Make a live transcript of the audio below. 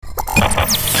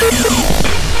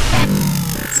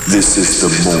This is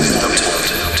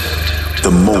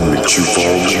the moment you've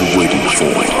all been waiting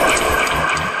for.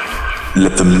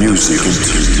 Let the music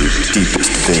into your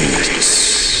deepest veins,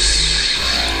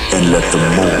 and let the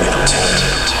moment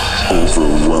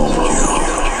overwhelm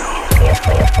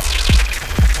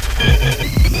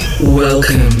you.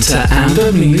 Welcome to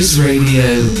Amber Muse Radio.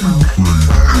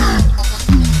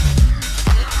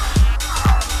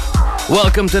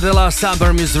 Welcome to the last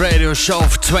Amber Muse Radio show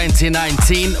of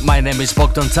 2019. My name is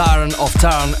Bogdan Taran of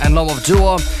Taran and Love of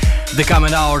Duo. The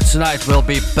coming hour tonight will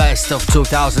be best of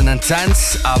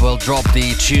 2010s. I will drop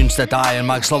the tunes that I and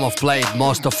Max Lomov played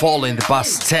most of all in the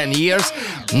past 10 years.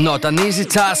 Not an easy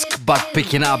task, but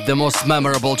picking up the most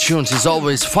memorable tunes is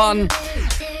always fun.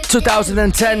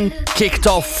 2010 kicked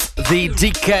off the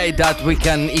decade that we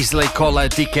can easily call a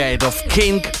decade of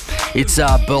King. It's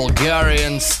a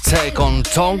Bulgarian's take on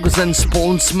Tongues and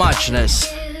Spoons Muchness.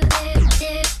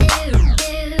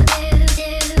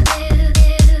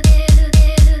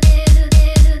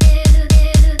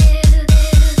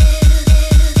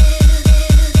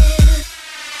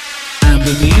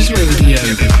 Amber Muse Radio.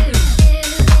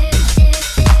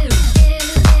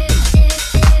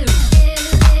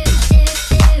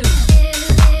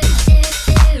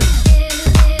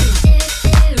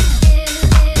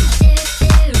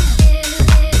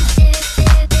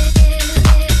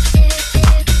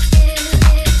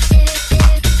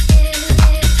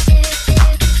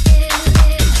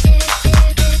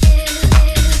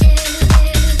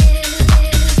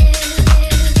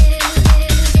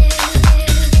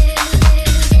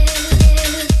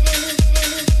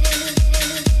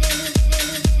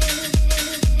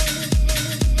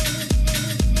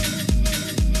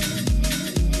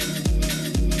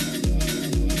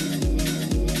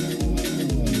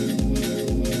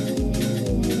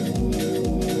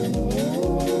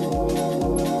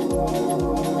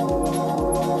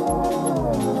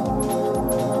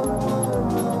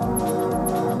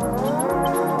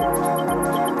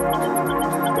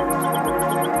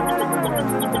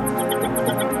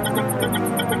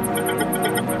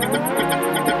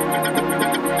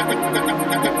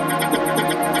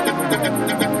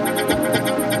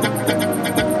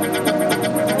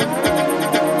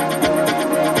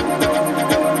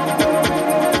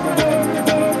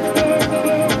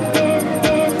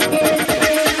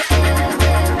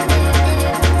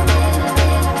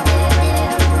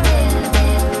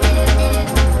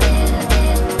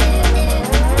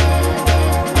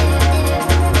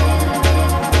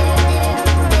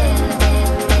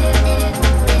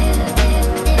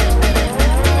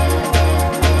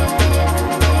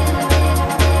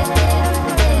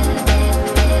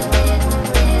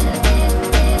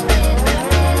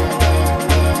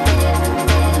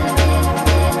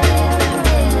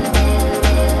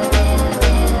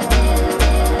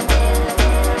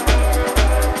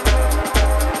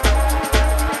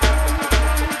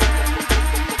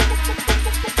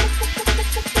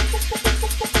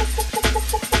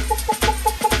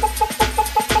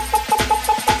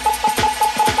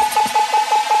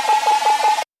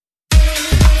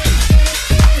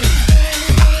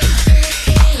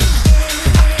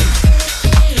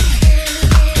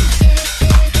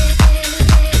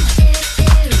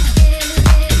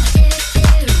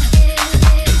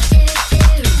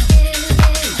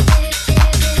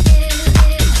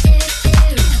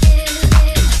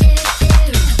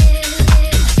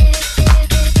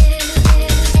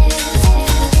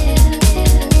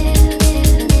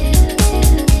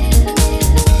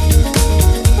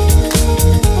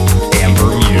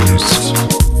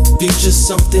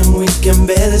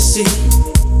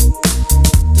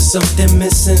 Something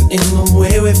missing in the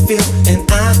way we feel, and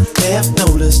I have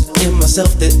noticed in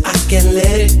myself that I can't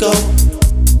let it go.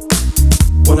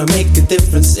 Wanna make a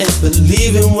difference and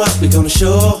believe in what we're gonna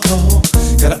show.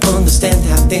 Gotta understand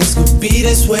how things could be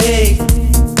this way.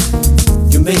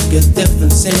 You make a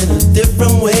difference in a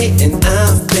different way, and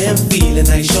I've been feeling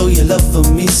I show your love for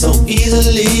me so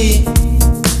easily.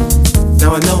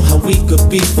 Now I know how we could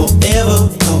be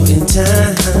forever caught in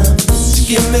time.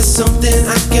 Give me something,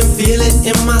 I can feel it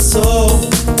in my soul.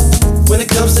 When it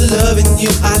comes to loving you,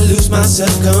 I lose my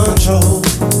self-control.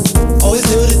 Always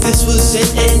knew that this was it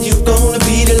and you're gonna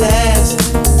be the last.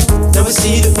 Now we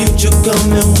see the future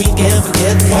coming, we can't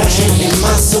forget the passion in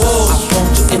my soul. I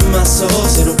want you in my soul,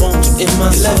 said I want you in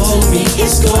my soul. Your love to me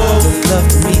is gold, your love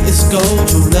to me is gold.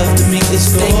 Your love to me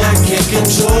is gold. Thing I can't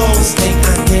control, this thing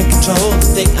I can't control. The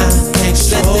thing I can't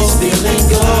let this feeling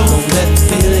go. Don't let the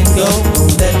feeling go,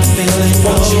 don't let the feeling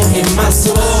go. Want you in my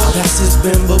soul. Past has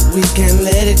been, but we can't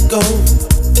let it go.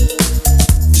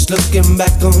 Just look in looking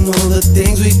back on all the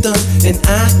things we've done, and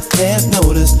I have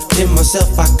noticed in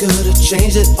myself I could have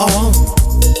changed it all.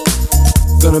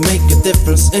 Gonna make a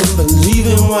difference in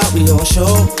believing what we all show.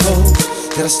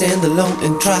 That I stand alone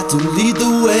and try to lead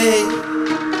the way.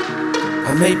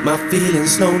 I make my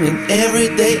feelings known in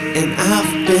every day, and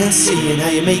I've been seeing how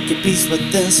you make your peace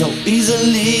within so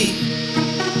easily.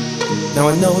 Now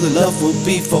I know the love will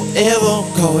be forever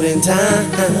caught in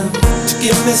time. To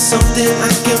give me something, I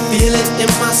can feel it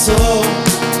in my soul.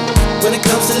 When it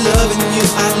comes to loving you,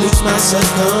 I lose my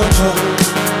self-control.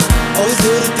 Always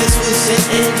knew that this was it,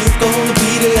 and you're gonna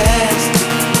be the last.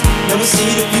 Now we see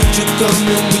the future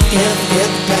coming, we can't forget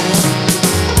the past.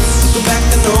 Looking back,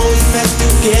 I know we had to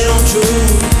get on true.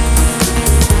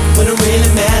 When it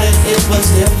really mattered, it was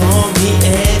there for me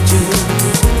and you.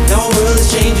 Now our world is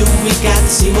changing, we got to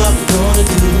see what we're gonna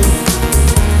do.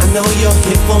 I know you're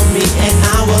here for me, and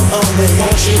I will always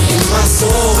want you in my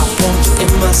soul. I want you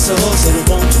in my soul, said I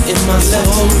want you in my soul.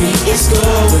 Love to me is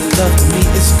gold, love to me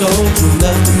is gold. True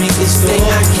love to me is gold. Thing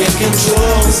I can't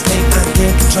control, this thing I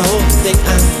can't control, thing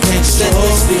I can't control. Let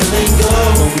this feeling go,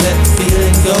 won't let the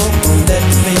feeling go, won't let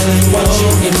the feeling go. Want you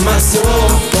in my soul,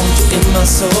 I want you in my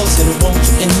soul, said I want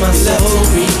you in my soul. Love to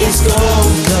me is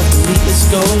gold, love to me is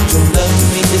gold. True love to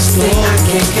me is gold. Thing I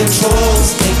can't control,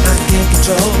 this thing I can't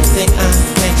control, thing I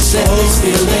can't control. Let this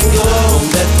feeling go,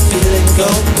 won't let the feeling go,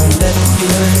 won't let the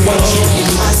feeling go. Want you in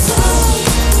my soul.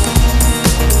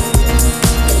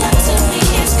 Love to me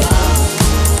is gold.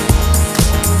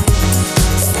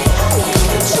 Stay out of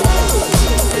control.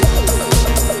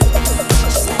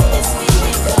 Just let this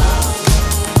feeling go.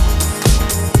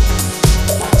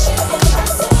 Want you in my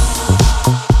soul.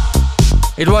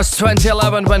 It was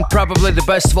 2011 when probably the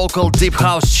best vocal deep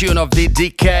house tune of the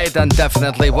decade, and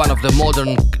definitely one of the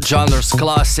modern genres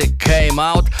classic, came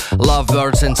out.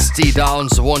 Lovebirds and Steve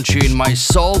Downs, Want You in My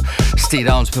Soul. Steve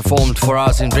Downs performed for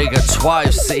us in Riga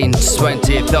twice in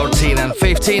 2013 and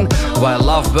 15, while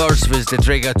Lovebirds visited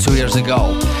Riga 2 years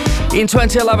ago. In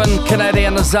 2011,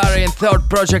 Canadian Nazarian Third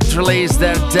Project released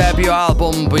their debut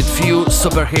album with few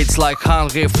super hits like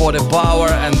Hungry for the Power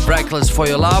and Reckless for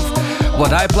Your Love.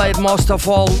 What I played most of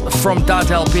all from that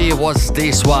LP was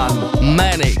this one,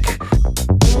 Manic.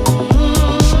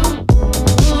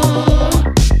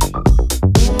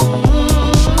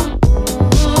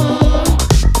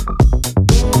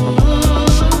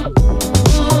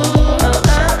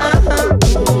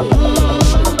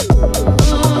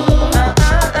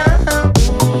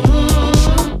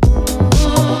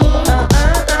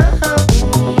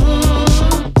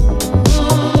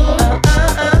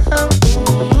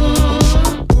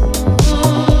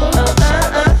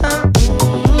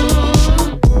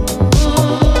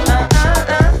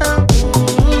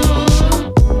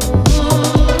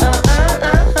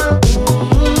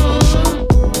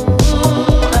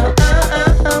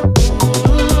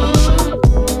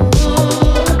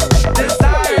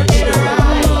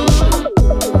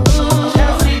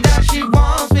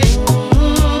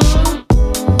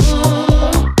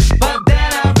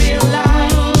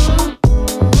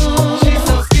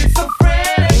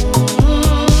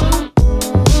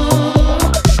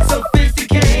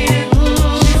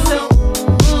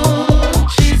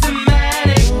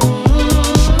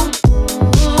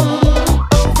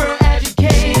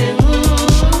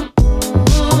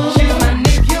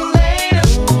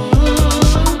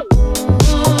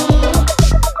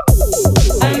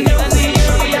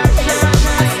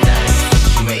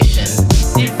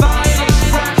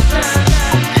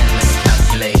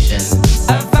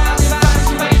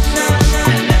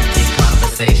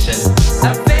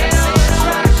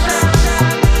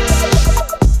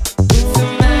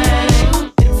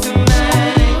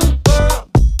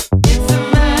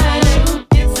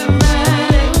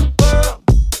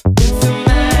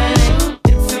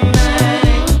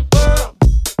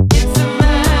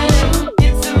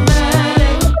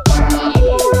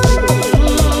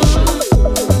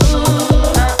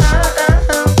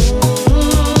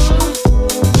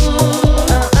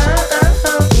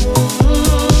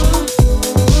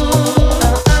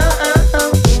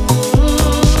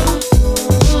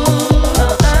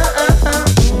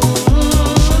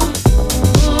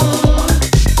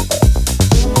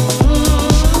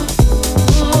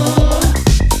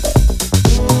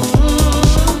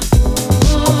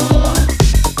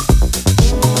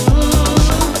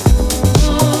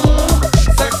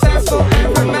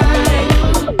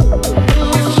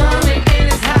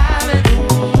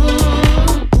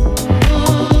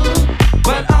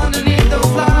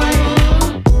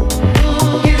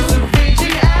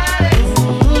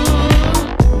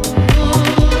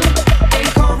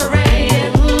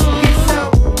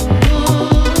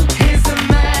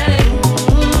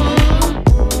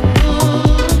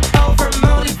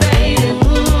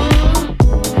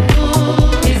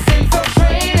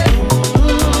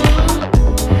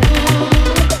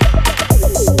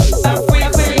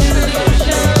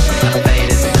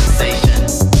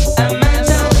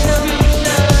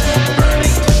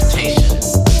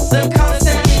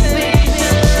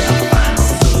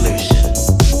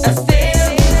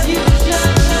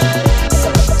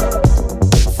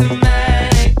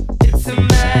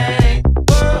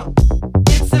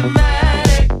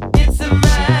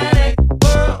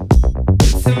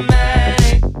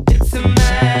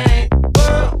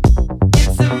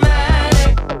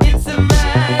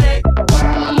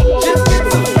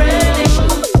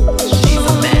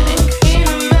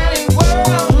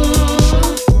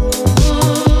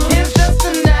 It's just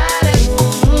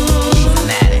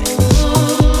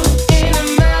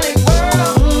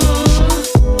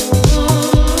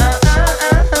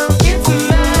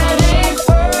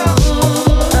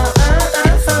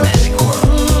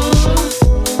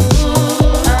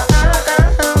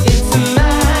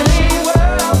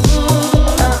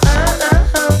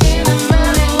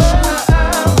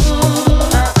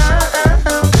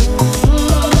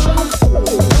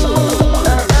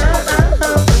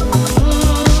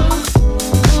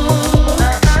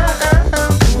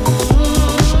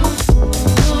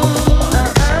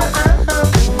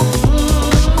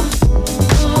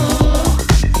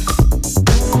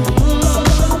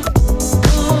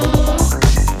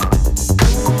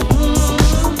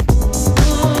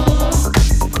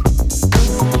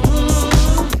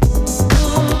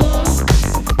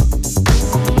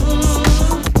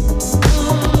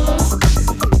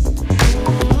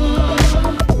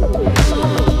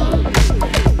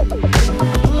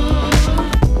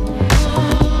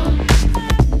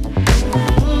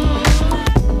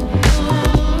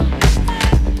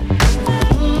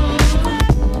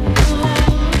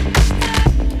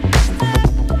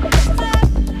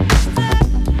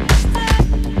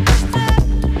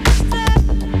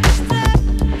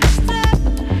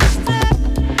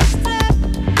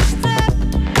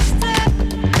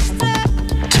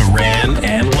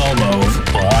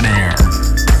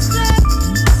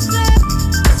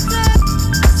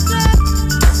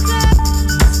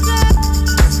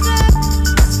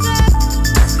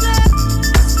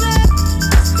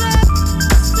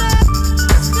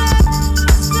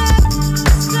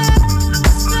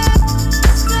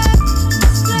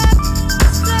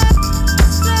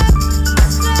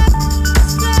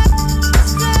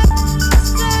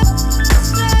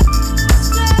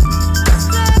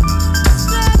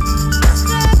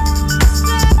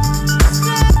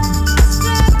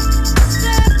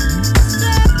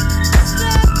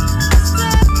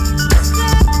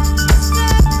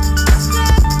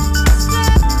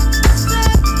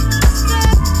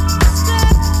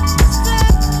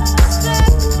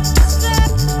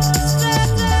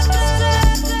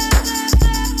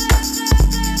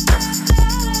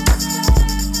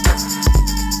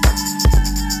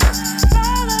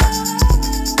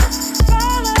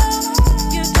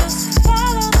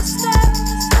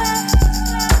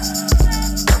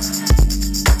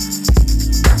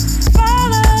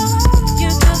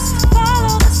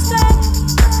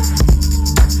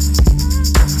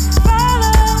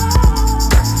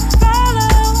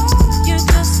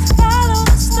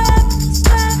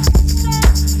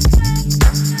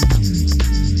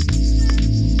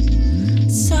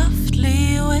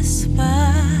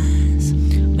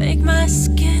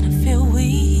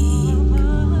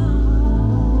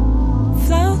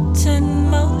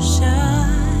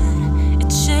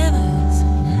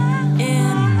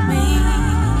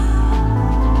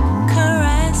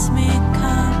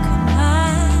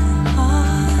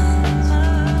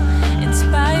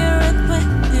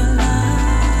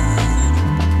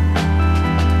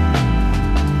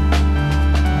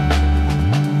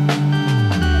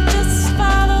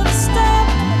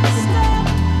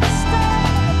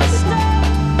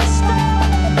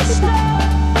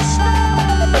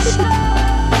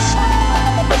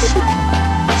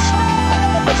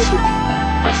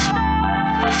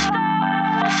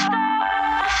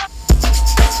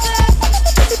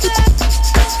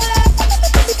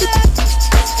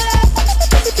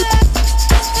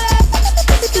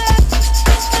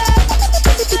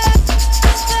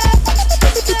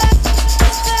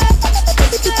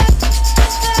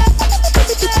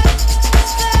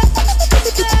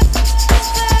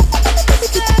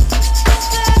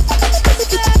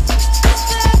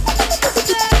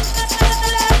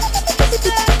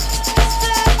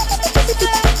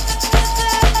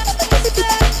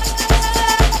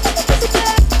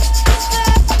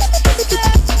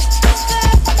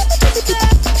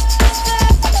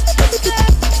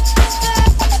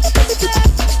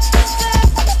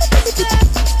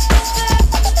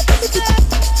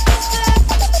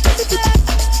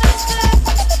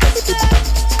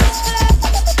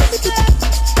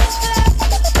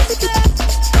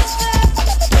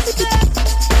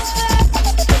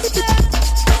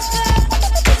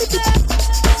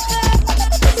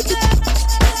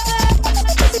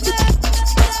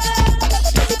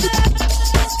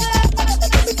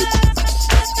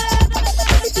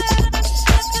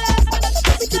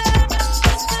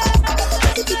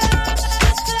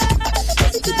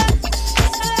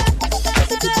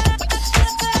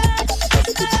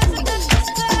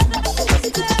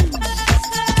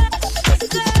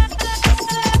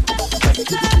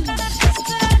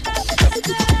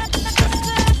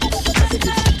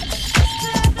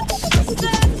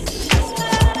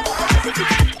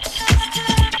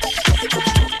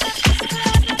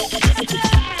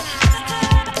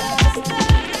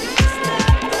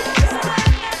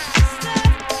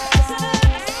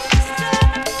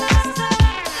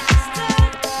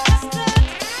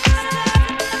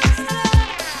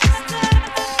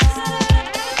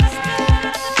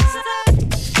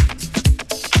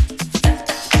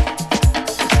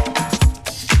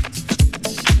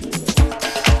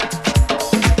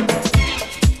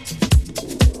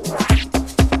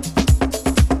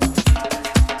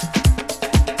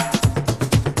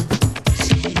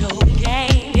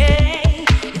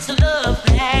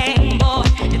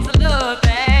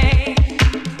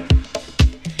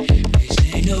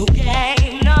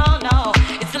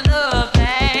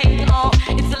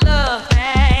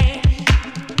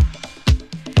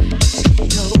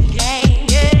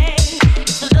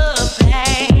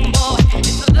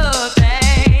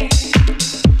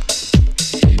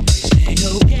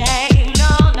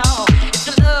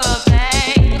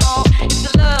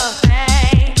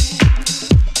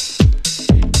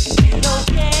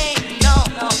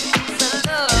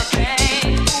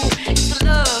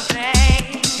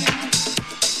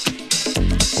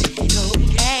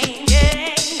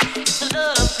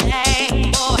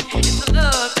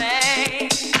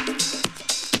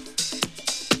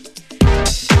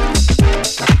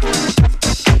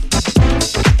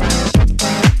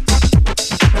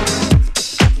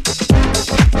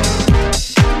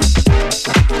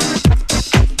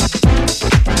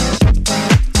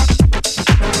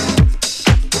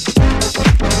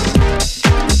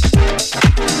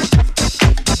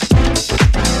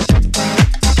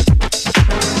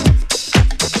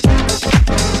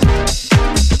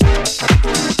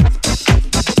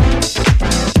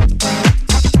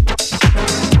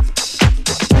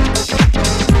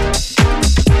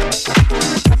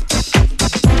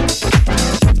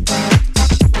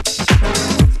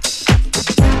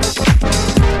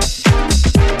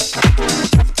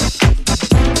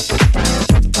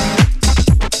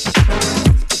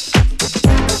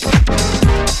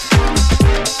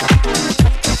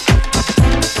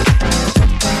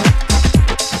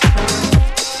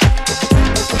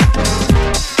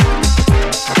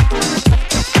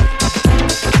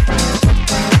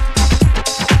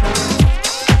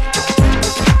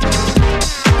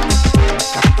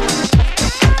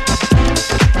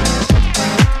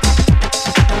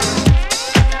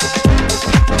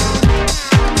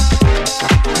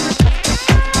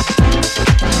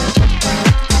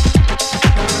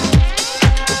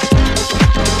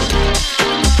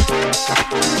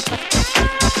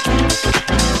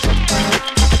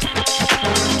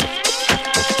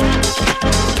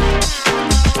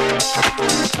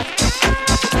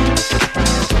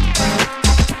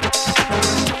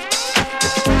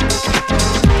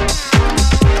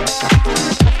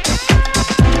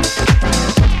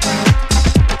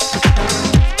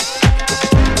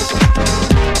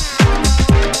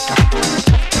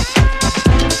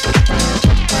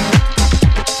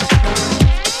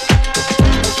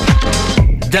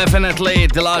Definitely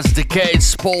the last decade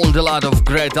spawned a lot of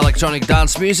great electronic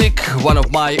dance music. One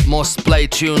of my most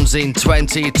played tunes in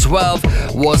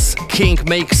 2012 was King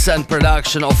Mix and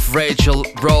production of Rachel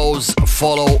Rose,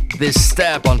 Follow This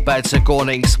Step on Bad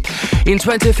Recordings. In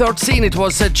 2013 it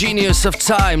was a Genius of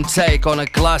Time take on a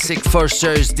classic first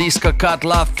choice disco cut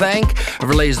Love Thank,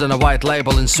 released on a white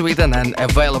label in Sweden and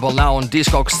available now on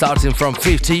Discogs starting from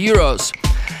 €50.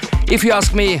 If you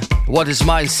ask me what is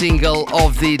my single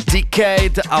of the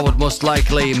decade, I would most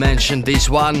likely mention this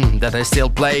one that I still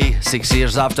play 6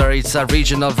 years after its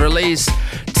original release.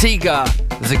 Tiga,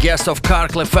 the guest of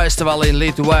Karkle Festival in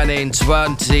Lithuania in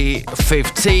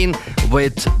 2015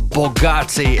 with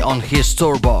Bogati on his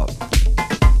turbo.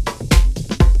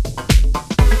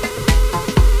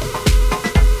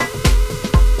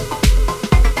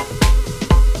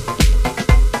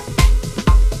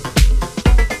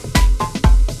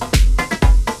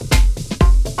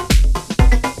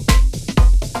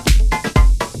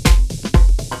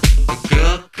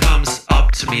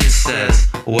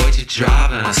 What you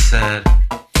driving? I said,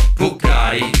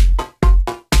 Bugatti.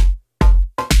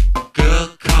 Girl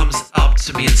comes up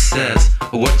to me and says,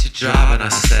 what you driving? I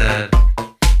said,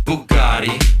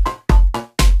 Bugatti.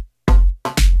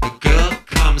 The girl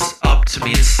comes up to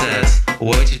me and says,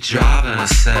 what you driving? I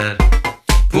said,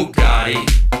 Bugatti.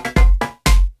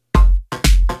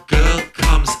 Girl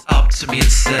comes up to me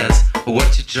and says,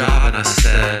 what you driving? I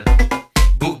said,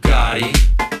 Bugatti.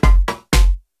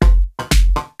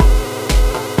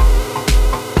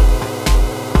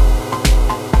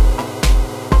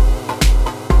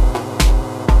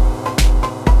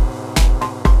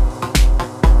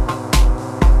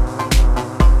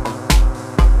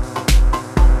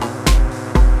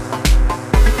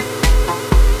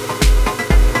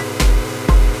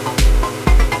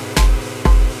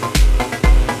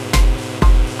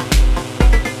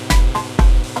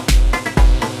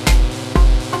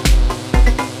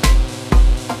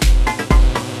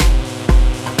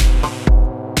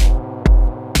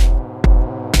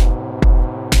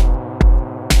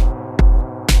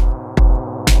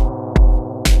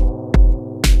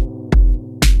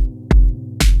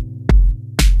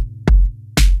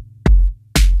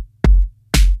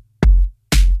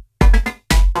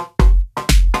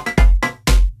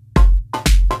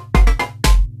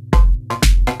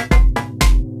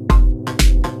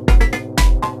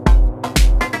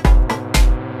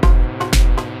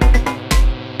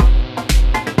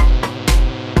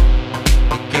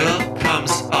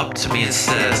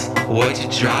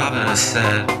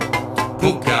 said,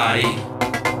 Bugatti.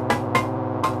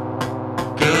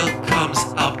 Girl comes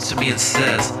up to me and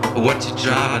says, what you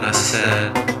driving? I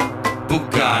said,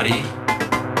 Bugatti.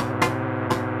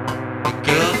 The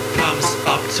girl comes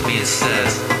up to me and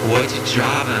says, what you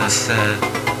driving? I said,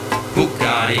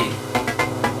 Bugatti.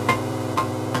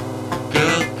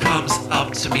 Girl comes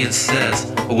up to me and says,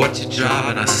 what you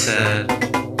driving? I said,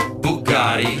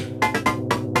 Bugatti.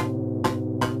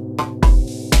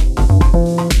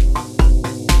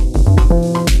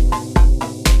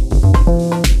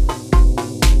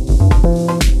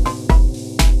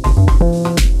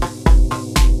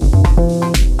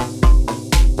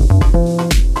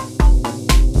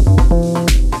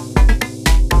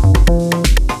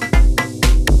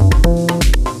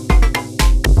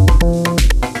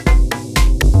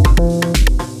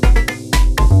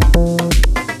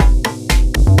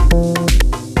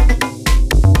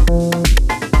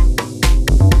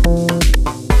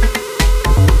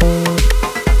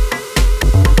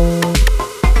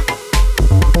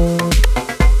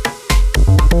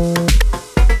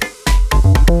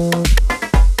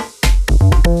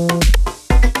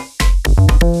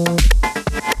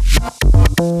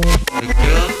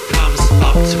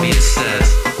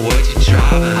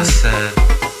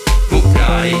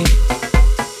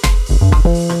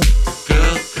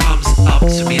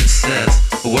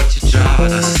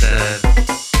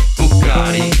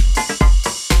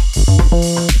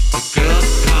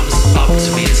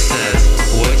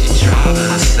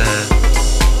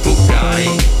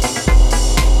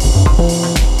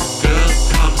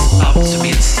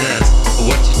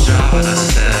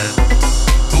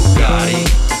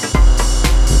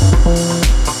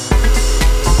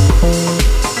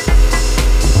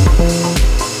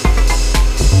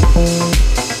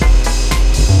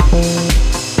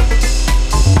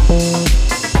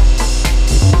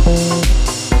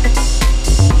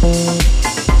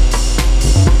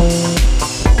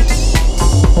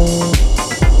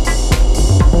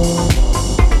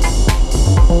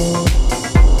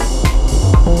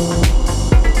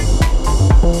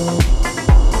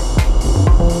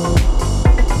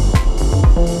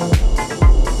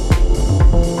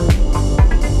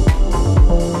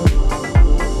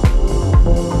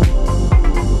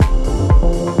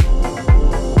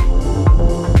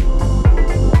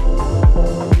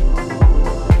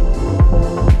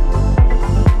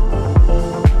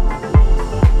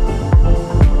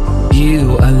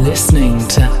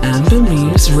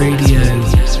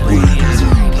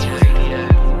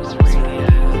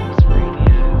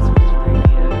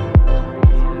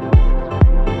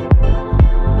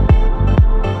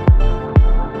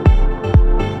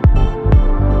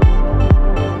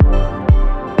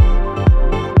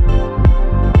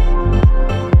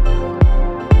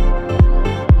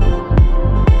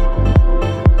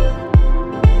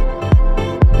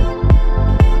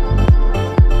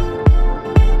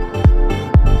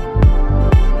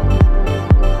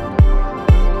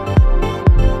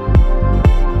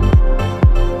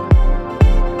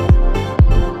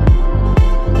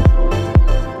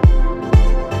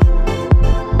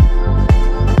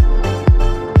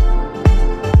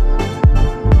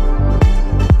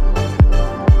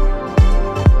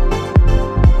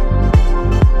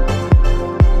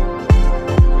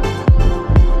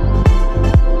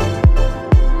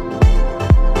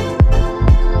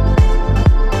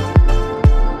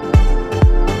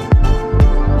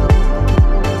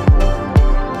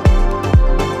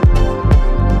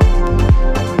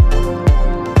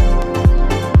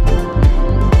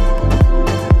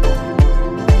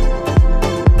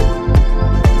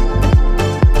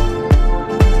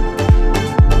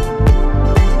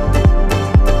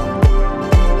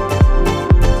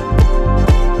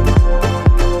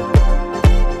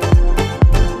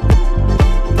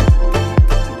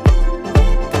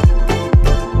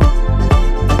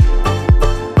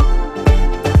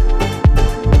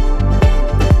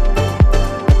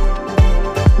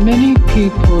 Many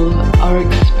people are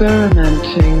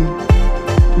experimenting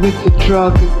with the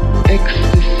drug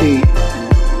ecstasy.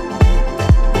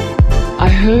 I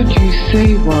heard you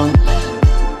say once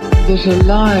that a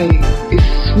lie is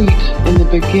sweet in the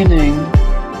beginning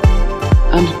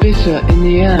and bitter in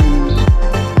the end,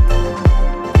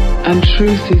 and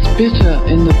truth is bitter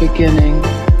in the beginning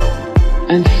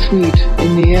and sweet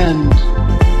in the end.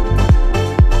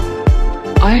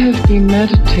 I have been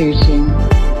meditating,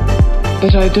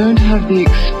 but I don't have the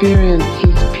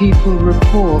experiences people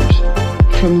report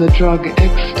from the drug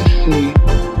ecstasy.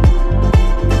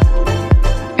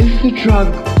 Is the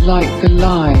drug like the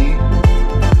lie,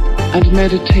 and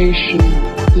meditation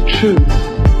the truth?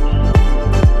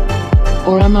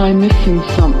 Or am I missing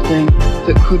something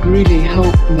that could really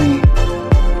help me?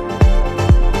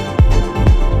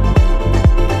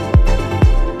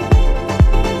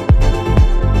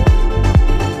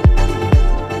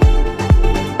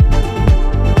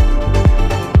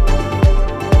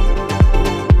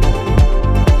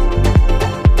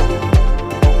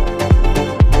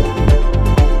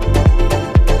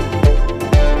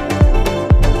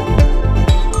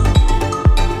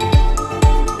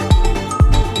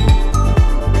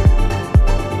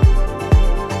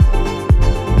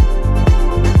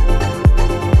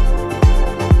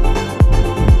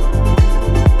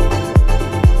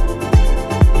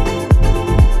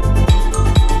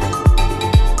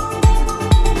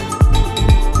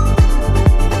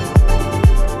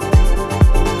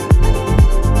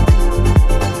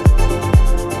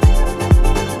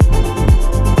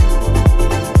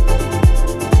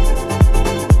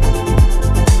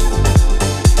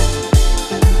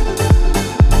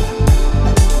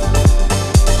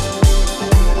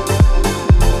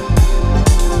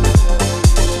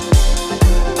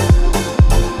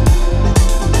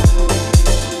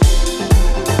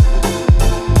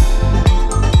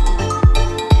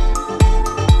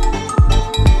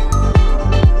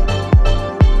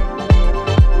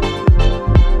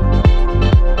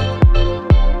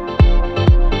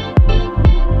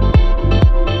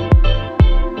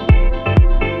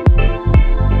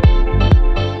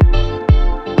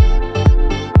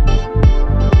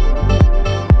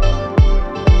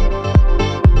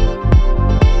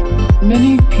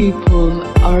 people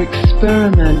are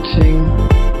experimenting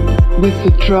with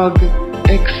the drug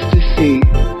ecstasy.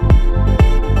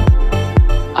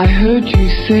 I heard you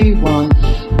say once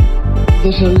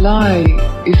that a lie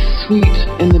is sweet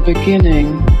in the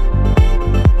beginning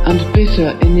and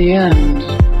bitter in the end,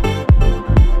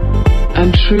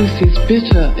 and truth is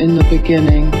bitter in the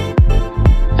beginning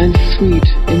and sweet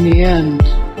in the end.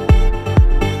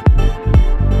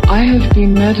 I have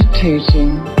been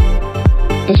meditating,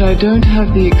 but I don't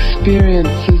have the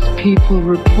experiences people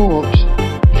report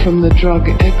from the drug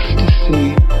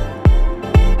ecstasy.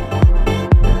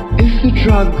 Is the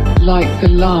drug like the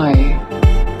lie,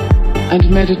 and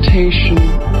meditation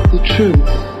the truth?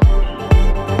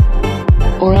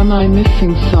 Or am I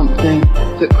missing something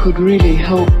that could really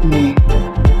help me?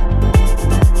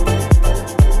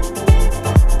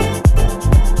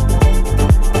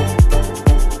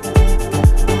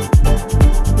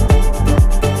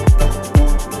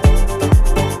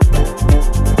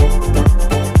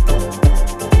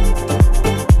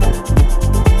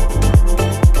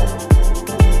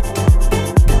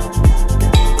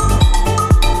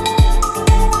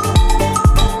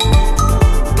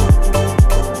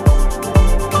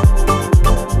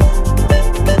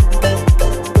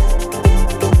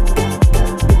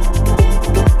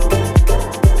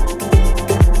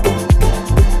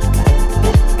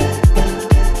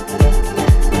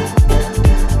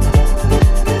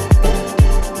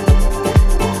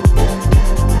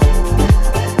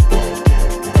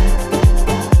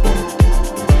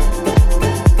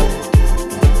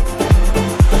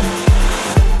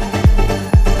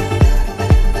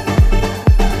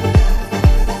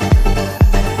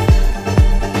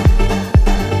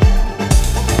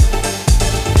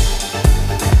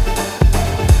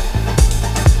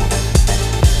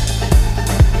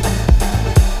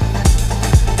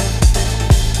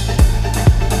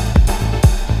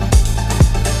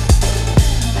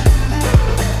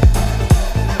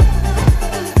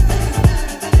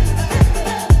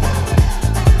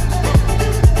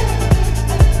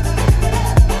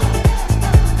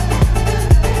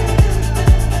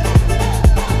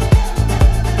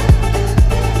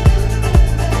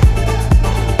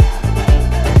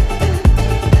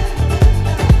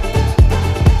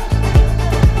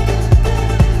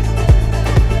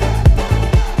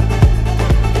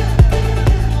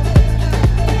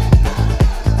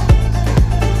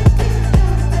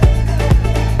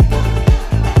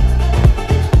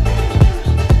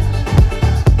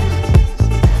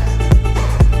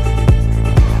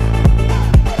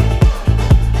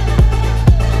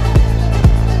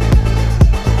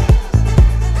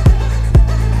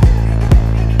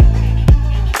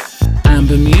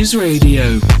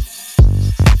 Radio.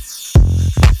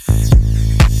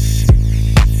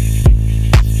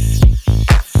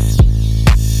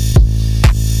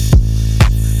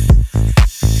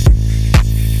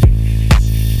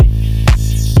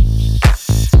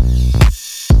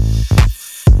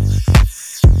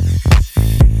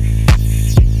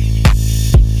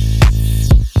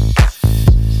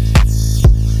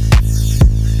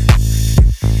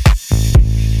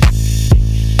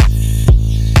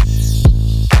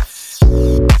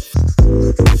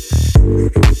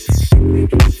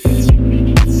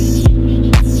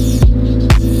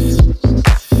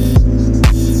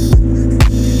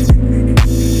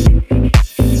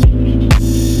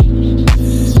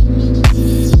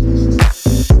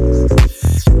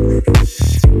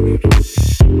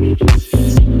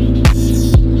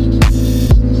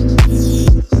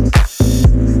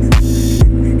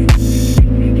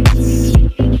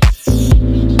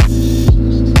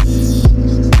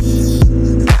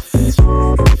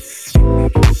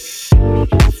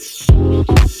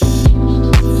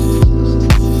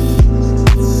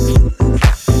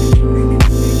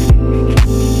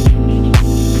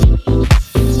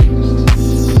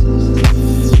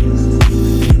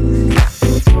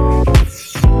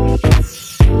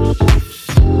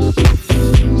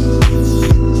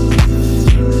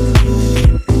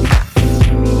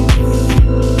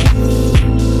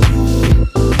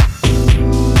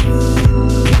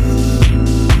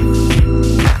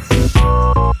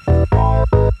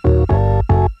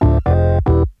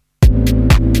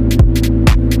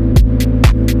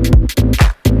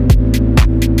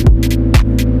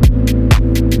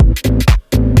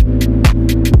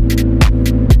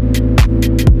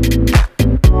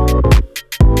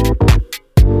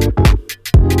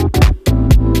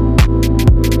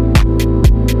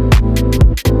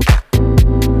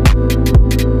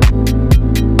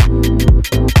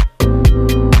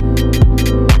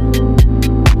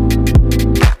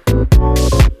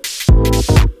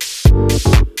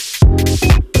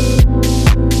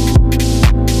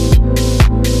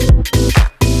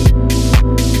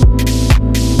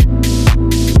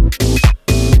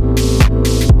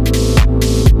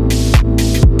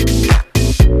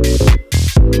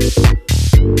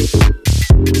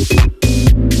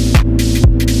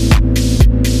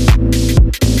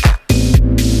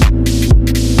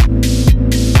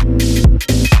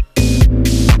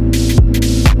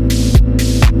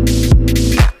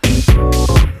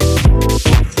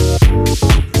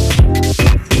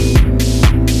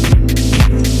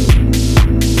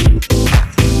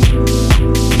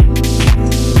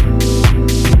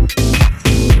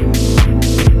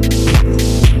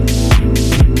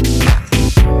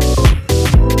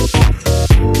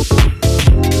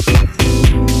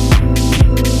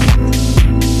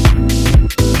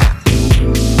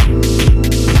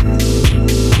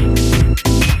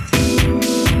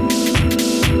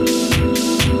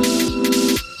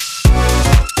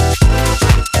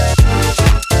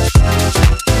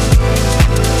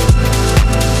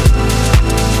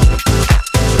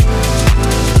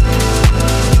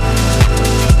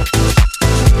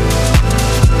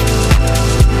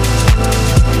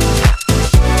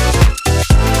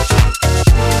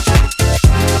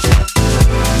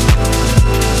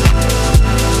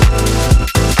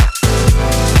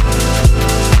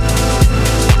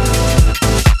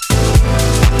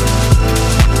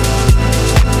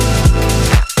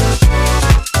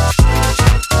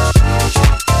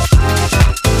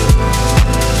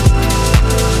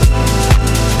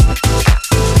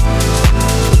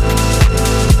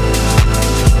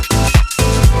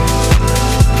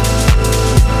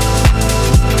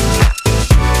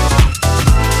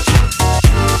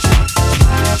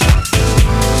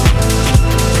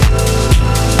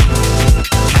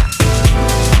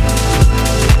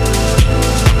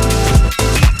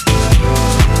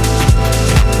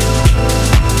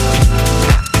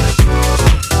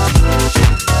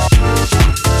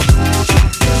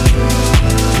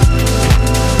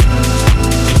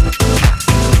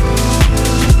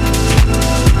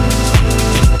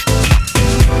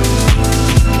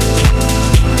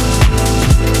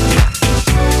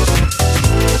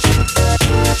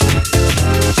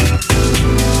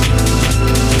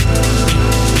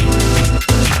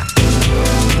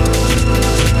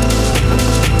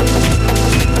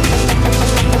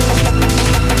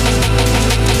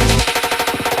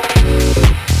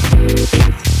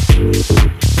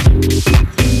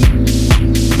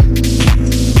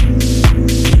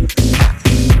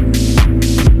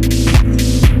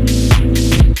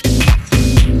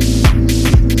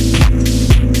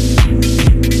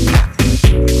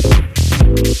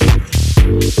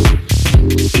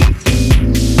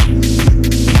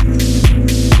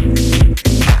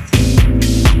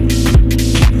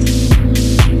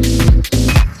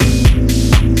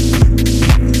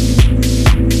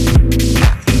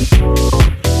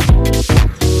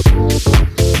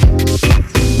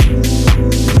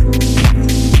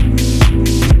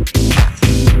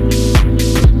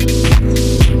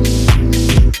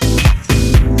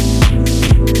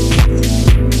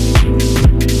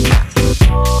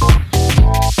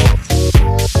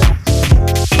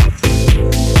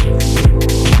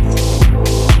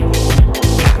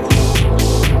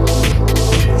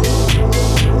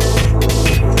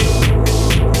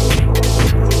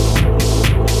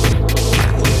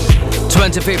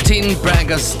 2015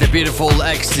 brought us the beautiful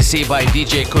Ecstasy by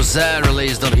DJ Koze,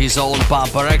 released on his own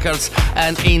Pampa Records,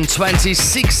 and in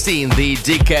 2016 the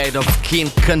Decade of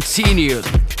King continued.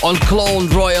 On Clone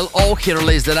Royal O he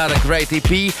released another great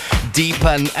EP, deep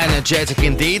and energetic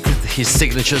indeed, his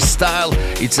signature style.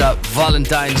 It's a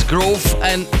Valentine's groove,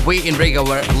 and we in Riga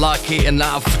were lucky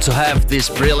enough to have this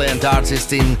brilliant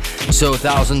artist in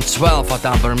 2012 at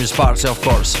Amber Muse Party, of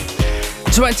course.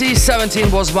 2017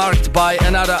 was marked by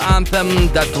another anthem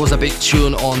that was a big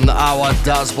tune on our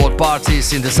dashboard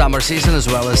parties in the summer season, as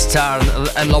well as Tarn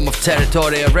and Lom of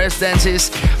Territoria residencies.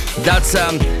 That's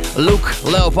Luke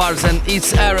Leopards and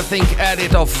It's Everything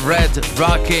edit of Red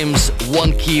Rakim's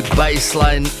one-key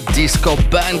bassline disco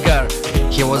banger.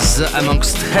 He was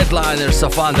amongst headliners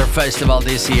of Under Festival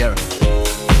this year.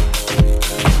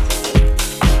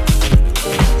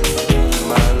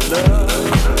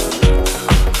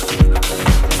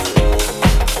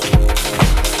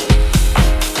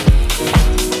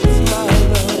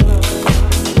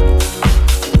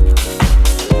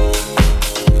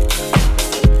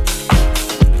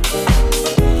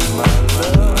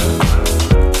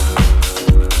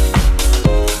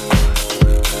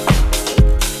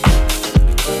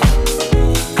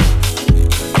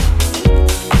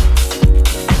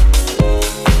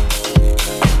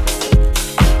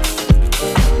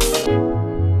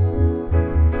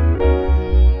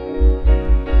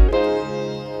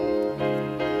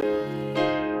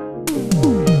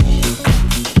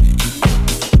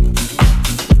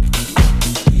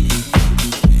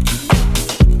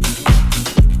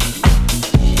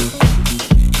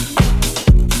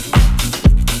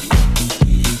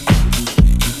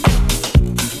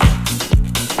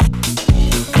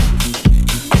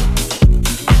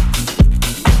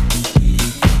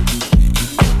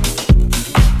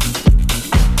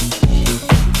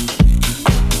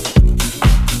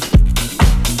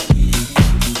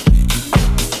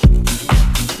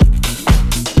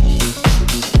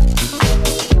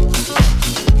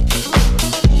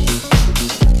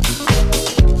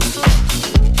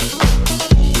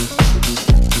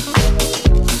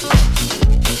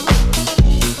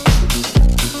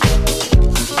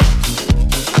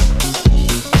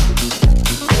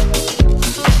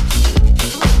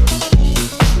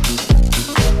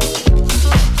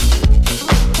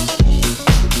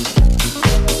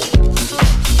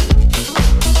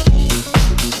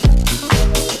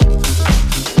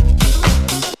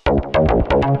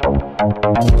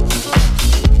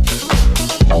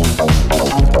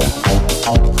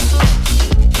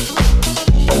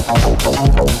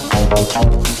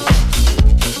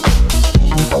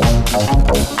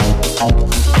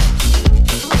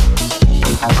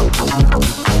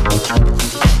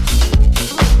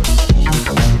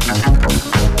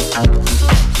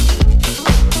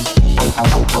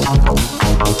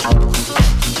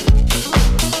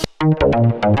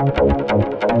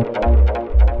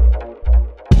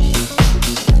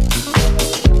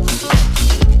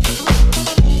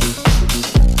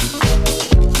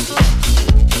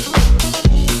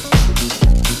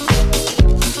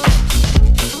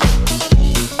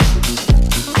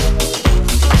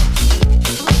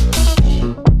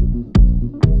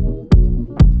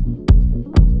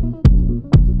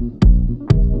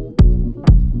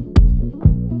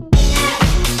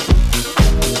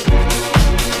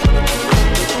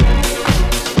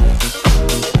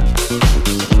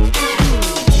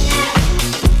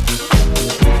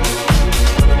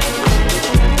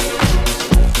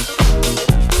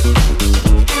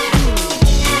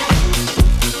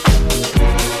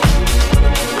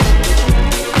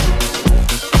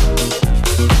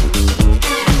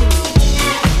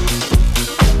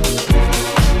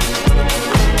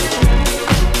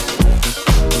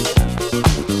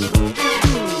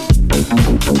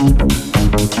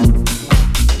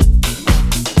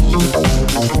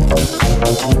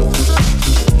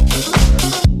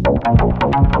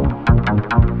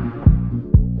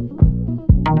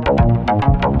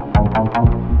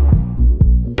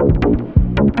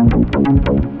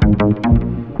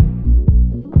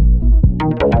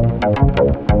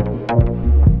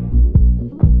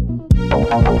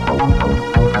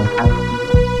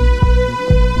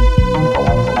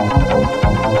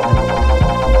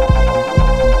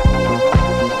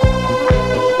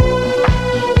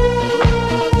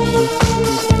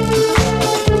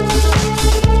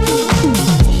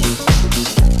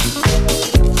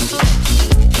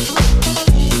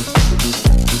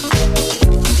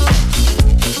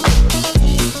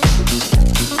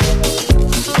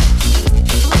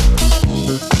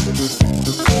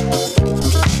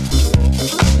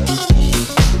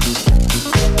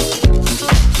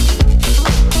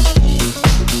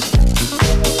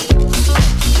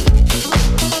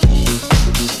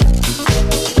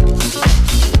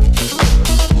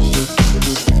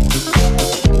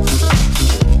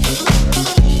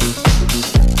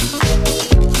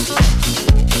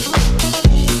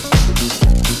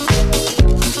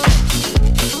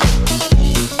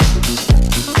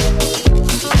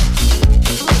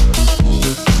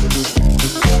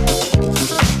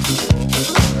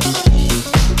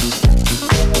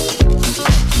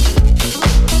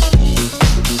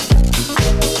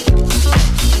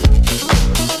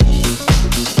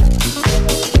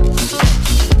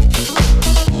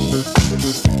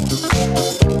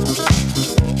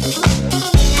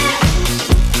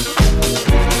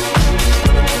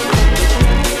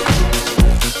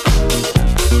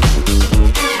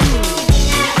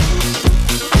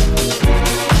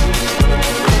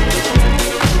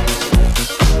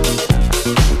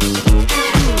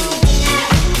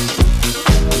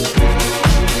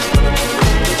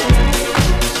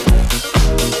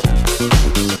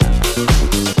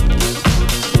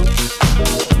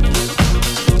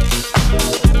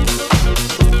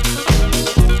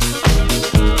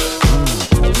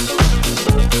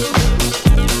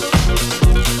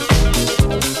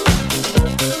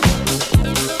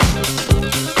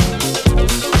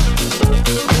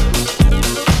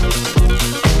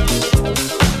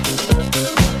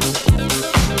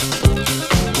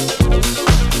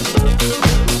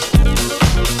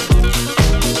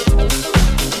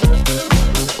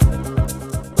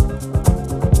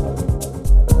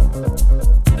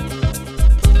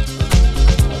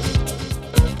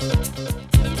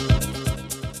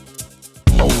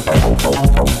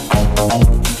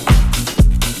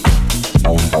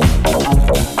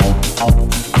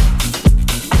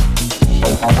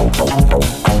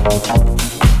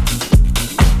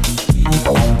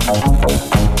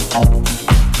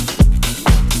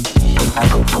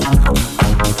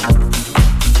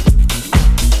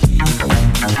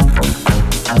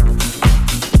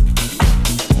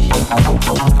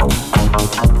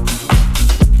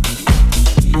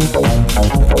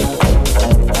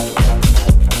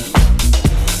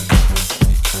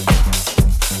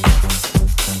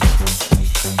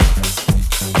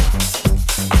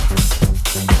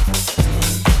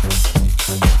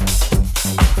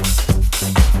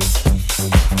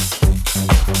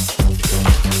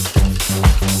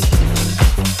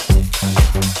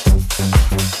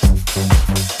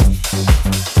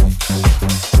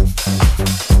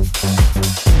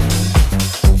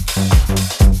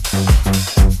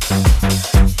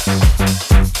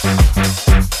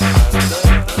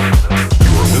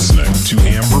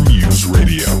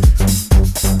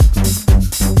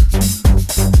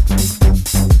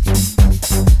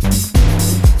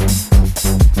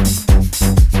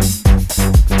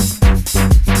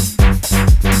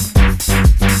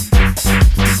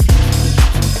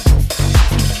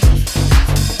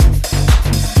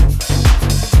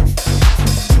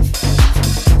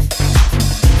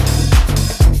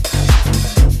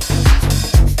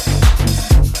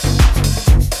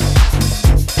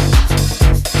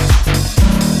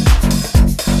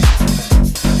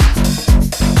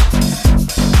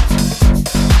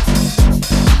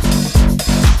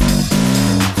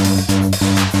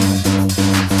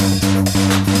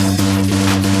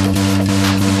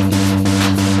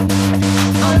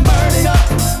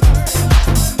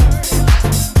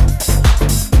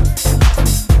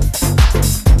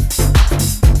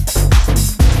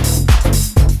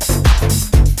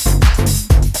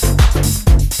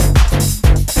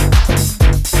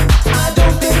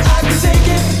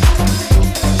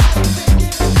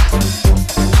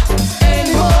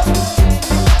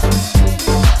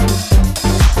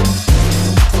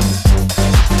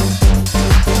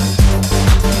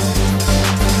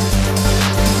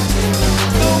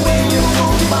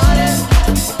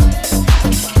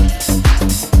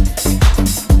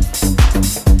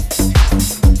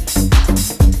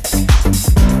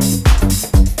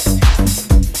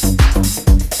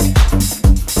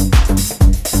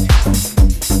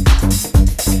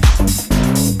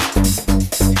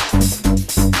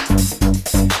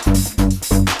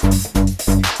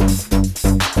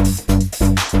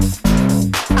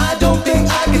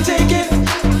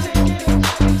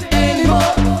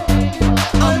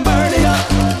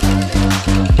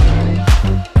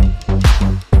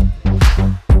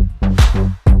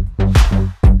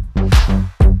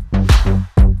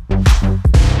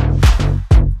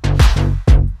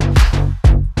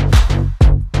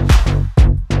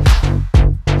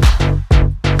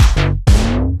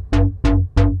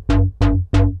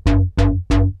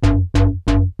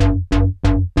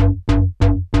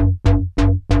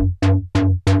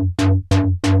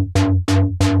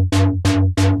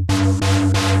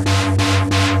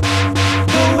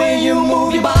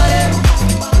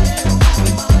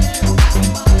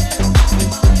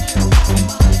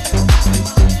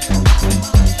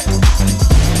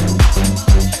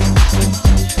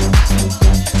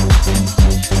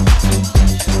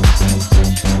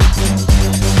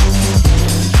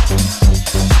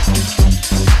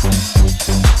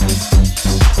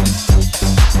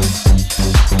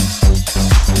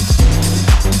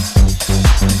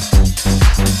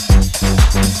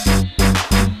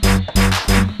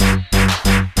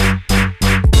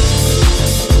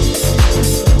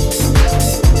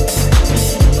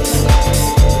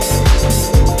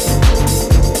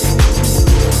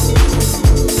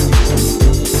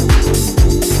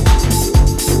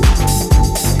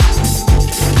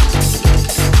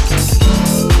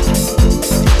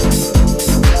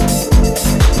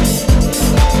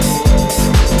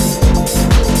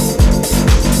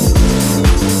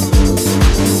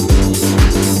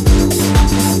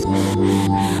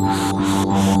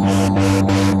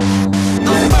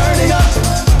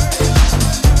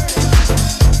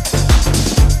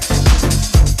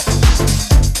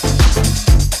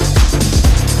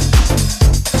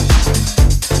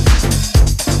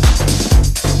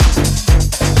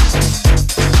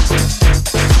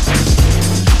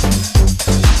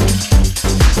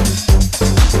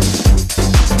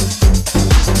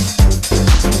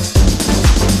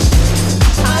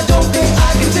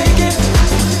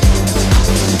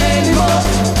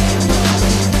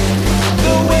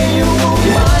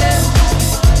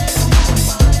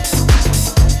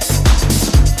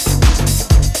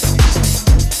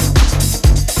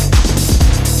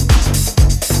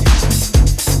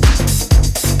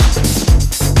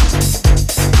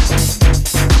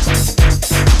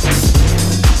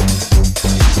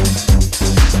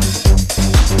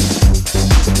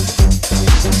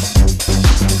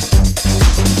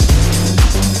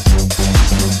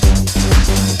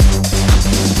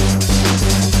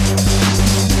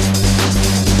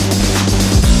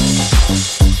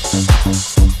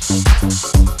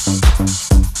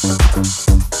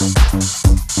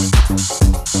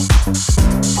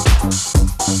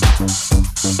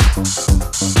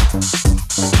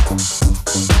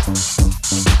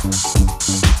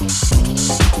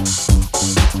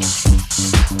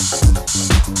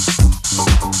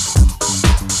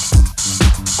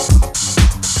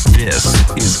 This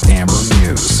is Amber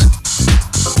Muse.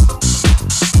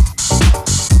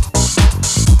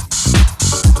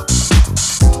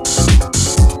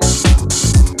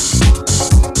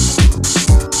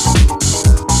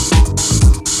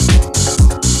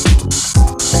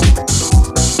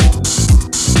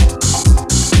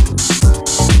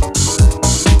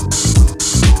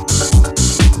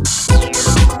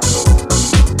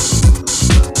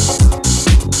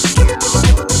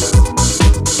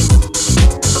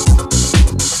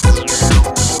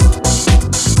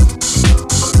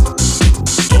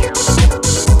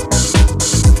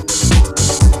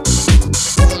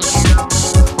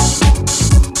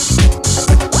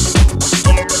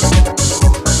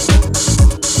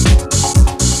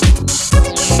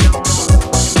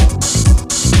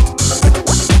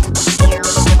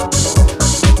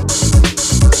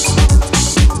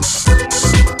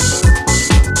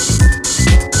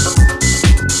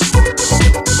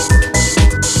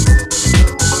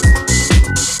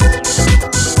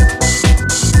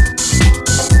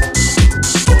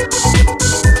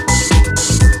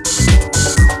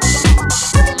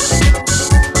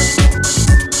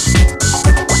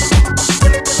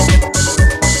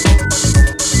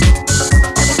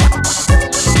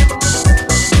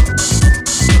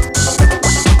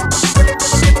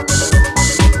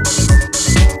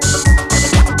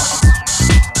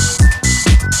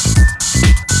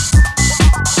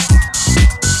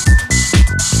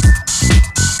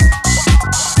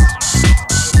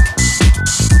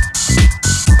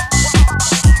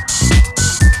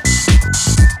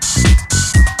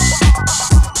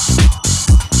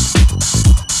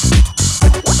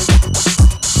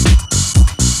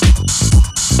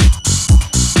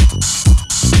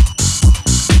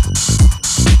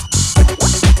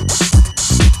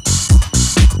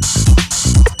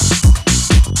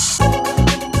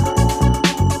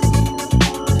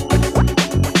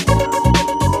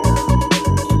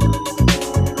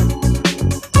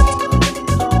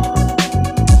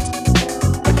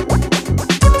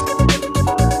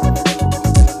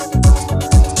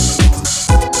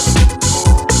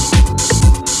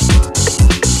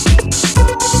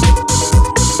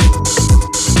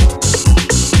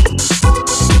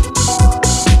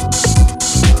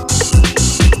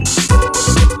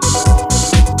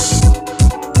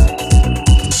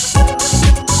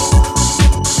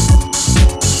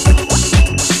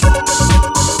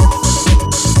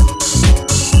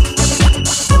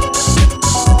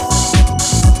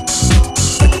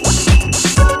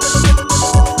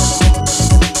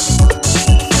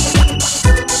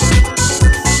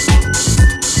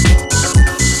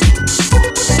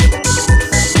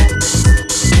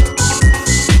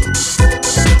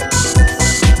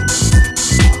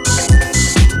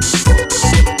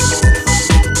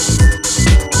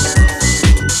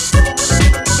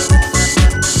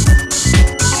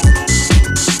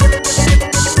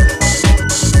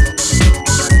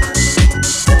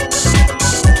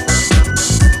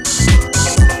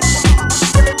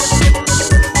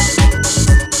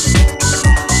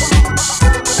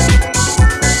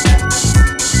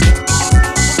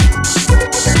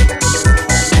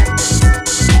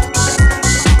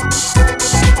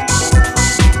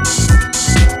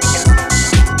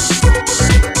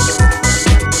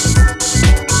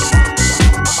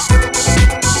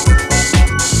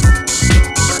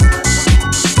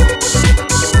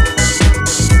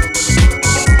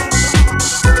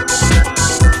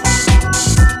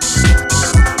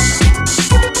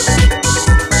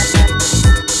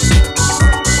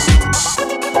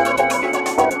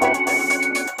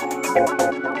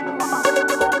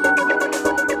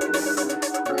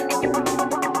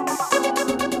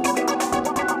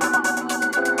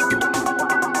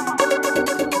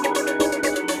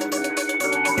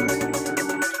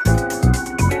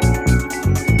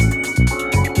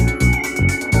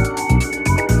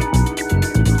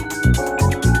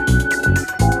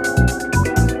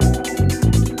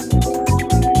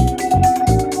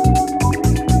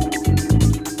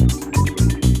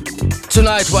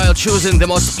 Tonight, while choosing the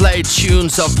most played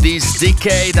tunes of this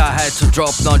decade, I had to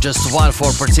drop not just one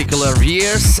for particular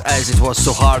years, as it was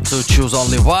too hard to choose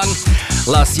only one.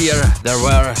 Last year, there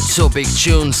were two big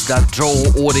tunes that drew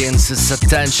audience's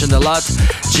attention a lot.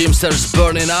 Jimster's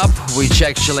Burning Up, which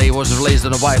actually was released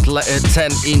on a white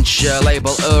 10-inch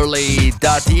label early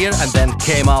that year and then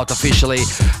came out officially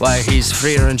by his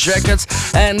Free Range Records,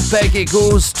 and Peggy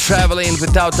Gou's Traveling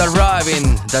Without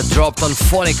Arriving, that dropped on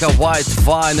Phonica white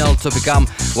vinyl to become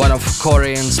one of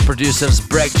Korean's producers'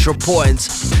 breakthrough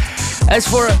points. As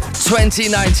for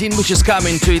 2019, which is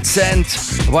coming to its end,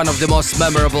 one of the most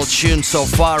memorable tunes so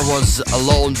far was a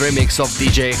lone remix of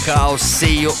DJ House,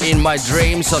 See You In My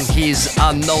Dreams, on his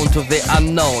Unknown to the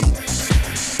Unknown.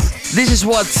 This is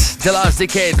what the last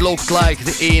decade looked like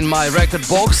in my record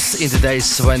box in the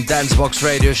days when Dancebox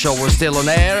Radio Show was still on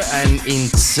air, and in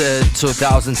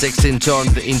 2016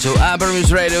 turned into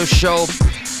Ambermuse Radio Show.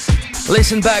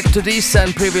 Listen back to this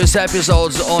and previous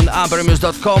episodes on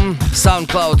ambermuse.com,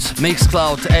 SoundCloud,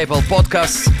 Mixcloud, Apple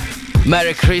Podcasts.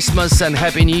 Merry Christmas and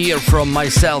Happy New Year from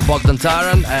myself, Bogdan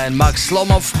Taran, and Max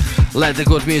Slomov. Let the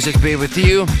good music be with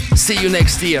you. See you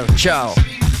next year. Ciao.